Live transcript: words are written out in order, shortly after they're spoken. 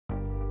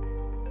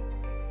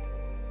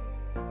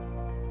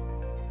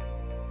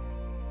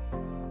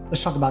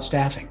Let's talk about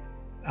staffing.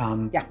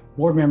 Yeah.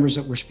 Board members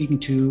that we're speaking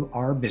to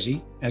are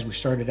busy, as we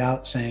started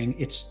out saying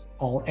it's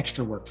all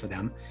extra work for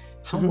them.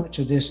 How much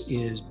of this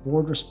is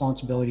board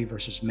responsibility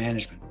versus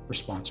management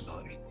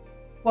responsibility?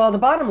 Well, the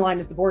bottom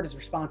line is the board is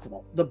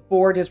responsible. The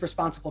board is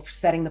responsible for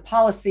setting the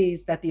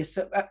policies that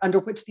under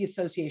which the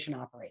association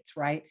operates,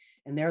 right?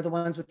 And they're the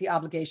ones with the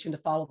obligation to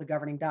follow the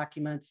governing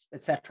documents,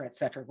 et cetera,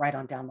 right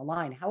on down the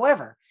line.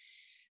 However,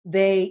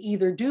 they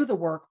either do the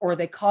work or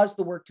they cause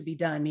the work to be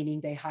done,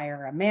 meaning they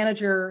hire a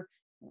manager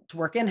to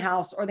work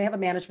in-house, or they have a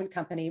management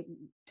company,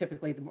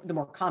 typically the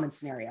more common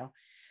scenario.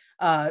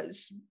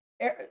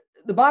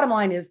 The bottom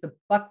line is the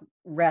buck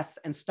rests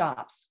and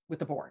stops with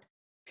the board,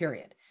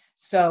 period.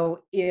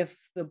 So if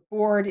the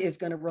board is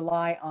going to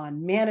rely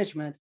on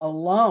management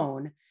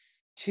alone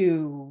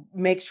to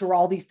make sure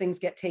all these things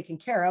get taken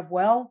care of,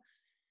 well,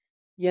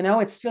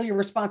 it's still your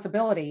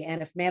responsibility.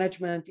 And if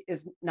management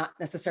is not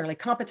necessarily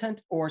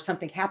competent, or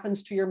something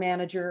happens to your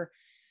manager,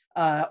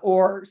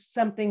 or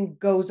something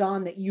goes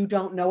on that you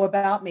don't know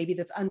about, maybe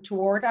that's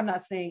untoward. I'm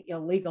not saying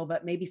illegal,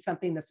 but maybe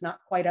something that's not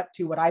quite up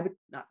to what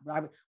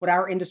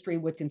our industry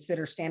would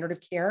consider standard of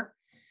care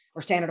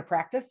or standard of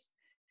practice.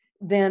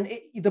 Then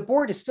the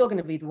board is still going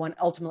to be the one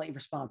ultimately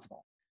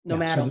responsible, no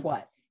matter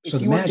what. If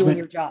you are doing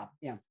your job,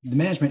 the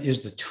management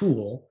is the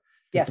tool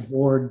that the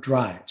board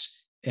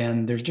drives,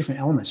 and there's different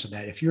elements of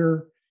that. If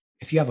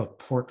you have a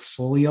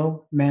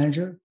portfolio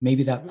manager,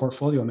 maybe that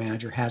portfolio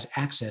manager has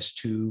access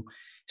to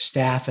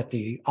staff at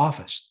the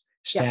office,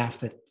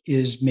 staff that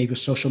is maybe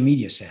social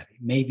media savvy,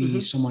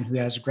 maybe someone who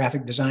has a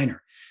graphic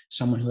designer,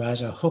 someone who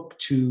has a hook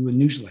to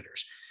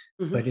newsletters.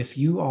 But if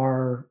you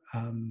are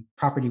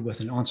property with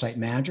an on-site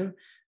manager,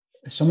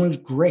 someone who's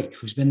great,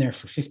 who's been there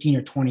for 15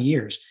 or 20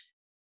 years,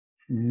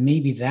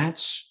 maybe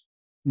that's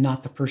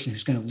not the person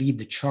who's going to lead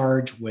the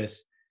charge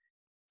with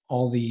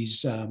all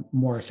these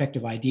more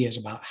effective ideas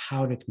about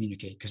how to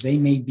communicate, because they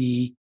may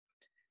be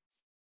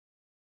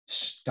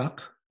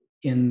stuck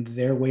in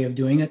their way of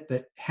doing it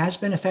that has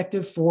been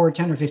effective for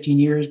 10 or 15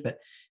 years, but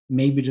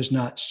maybe does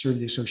not serve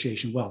the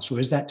association well. So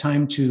is that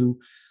time to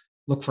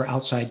look for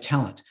outside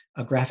talent,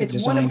 a graphic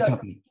design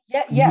company?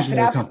 Yes, it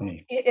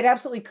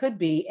absolutely could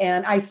be.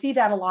 And I see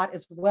that a lot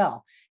as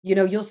well.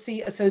 You'll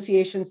see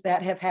associations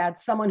that have had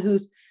someone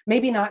who's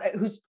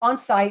who's on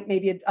site,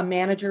 maybe a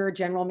manager, a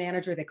general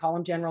manager, they call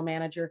them general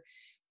manager,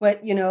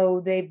 but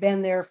they've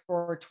been there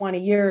for 20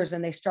 years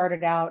and they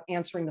started out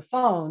answering the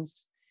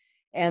phones,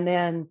 and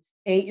then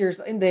 8 years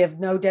and they have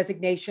no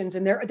designations,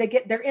 and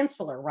they're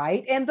insular,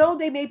 right? And though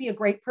they may be a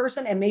great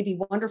person and maybe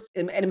wonderful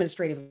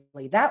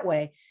administratively that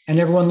way, and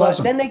everyone loves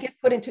them, then they get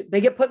put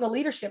in the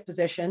leadership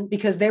position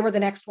because they were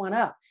the next one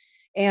up.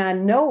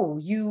 And no,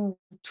 you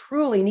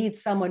truly need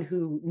someone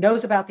who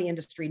knows about the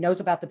industry, knows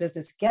about the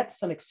business, gets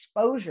some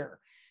exposure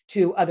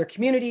to other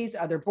communities,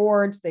 other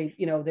boards. They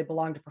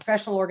belong to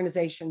professional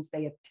organizations,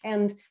 they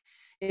attend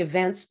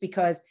events,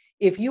 because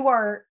if you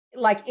are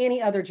like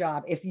any other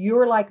job, if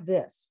you're like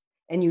this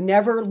and you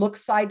never look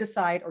side to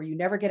side, or you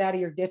never get out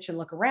of your ditch and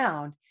look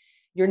around,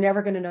 you're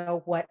never going to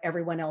know what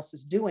everyone else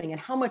is doing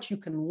and how much you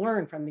can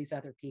learn from these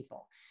other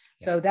people.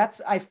 So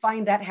I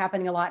find that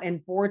happening a lot,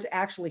 and boards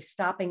actually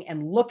stopping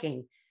and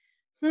looking,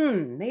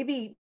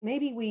 maybe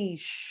we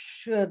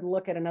should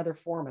look at another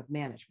form of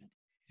management.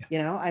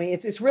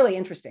 It's really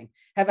interesting.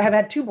 I've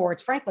had two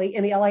boards, frankly,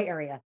 in the LA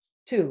area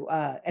too,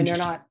 and they're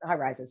not high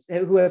rises,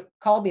 who have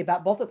called me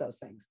about both of those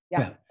things.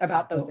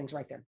 About those things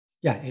right there.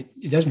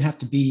 It doesn't have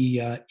to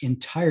be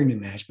entire new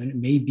management. It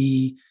may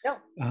be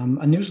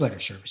a newsletter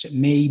service. It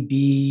may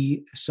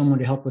be someone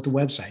to help with the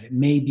website. It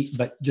may be,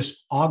 but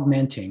just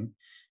augmenting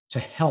to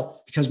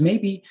help, because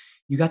maybe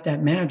you got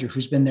that manager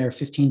who's been there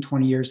 15,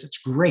 20 years. That's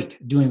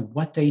great doing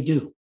what they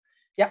do.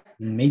 Yeah.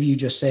 And maybe you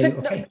just say,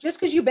 okay. Just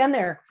because you've been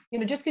there,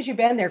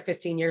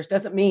 15 years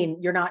doesn't mean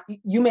you're not,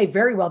 you may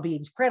very well be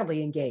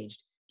incredibly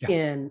engaged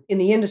in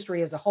the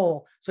industry as a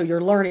whole. So you're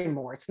learning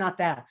more. It's not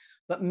that.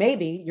 But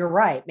maybe you're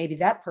right. Maybe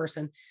that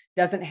person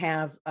doesn't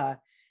have,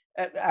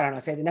 I don't know,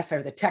 say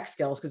necessarily the tech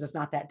skills, because it's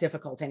not that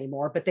difficult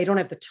anymore, but they don't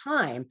have the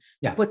time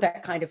to put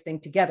that kind of thing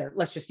together.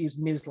 Let's just use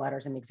newsletters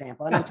as an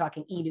example. And I'm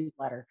talking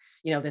e-newsletter,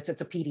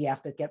 it's a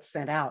PDF that gets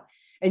sent out.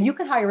 And you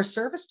can hire a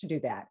service to do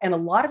that. And a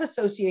lot of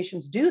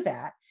associations do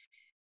that.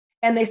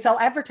 And they sell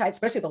advertising,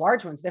 especially the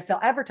large ones, they sell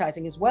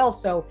advertising as well.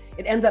 So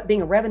it ends up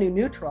being a revenue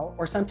neutral,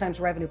 or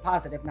sometimes revenue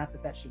positive. Not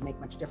that should make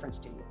much difference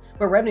to you,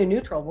 but revenue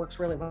neutral works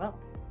really well.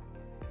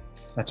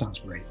 That sounds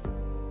great.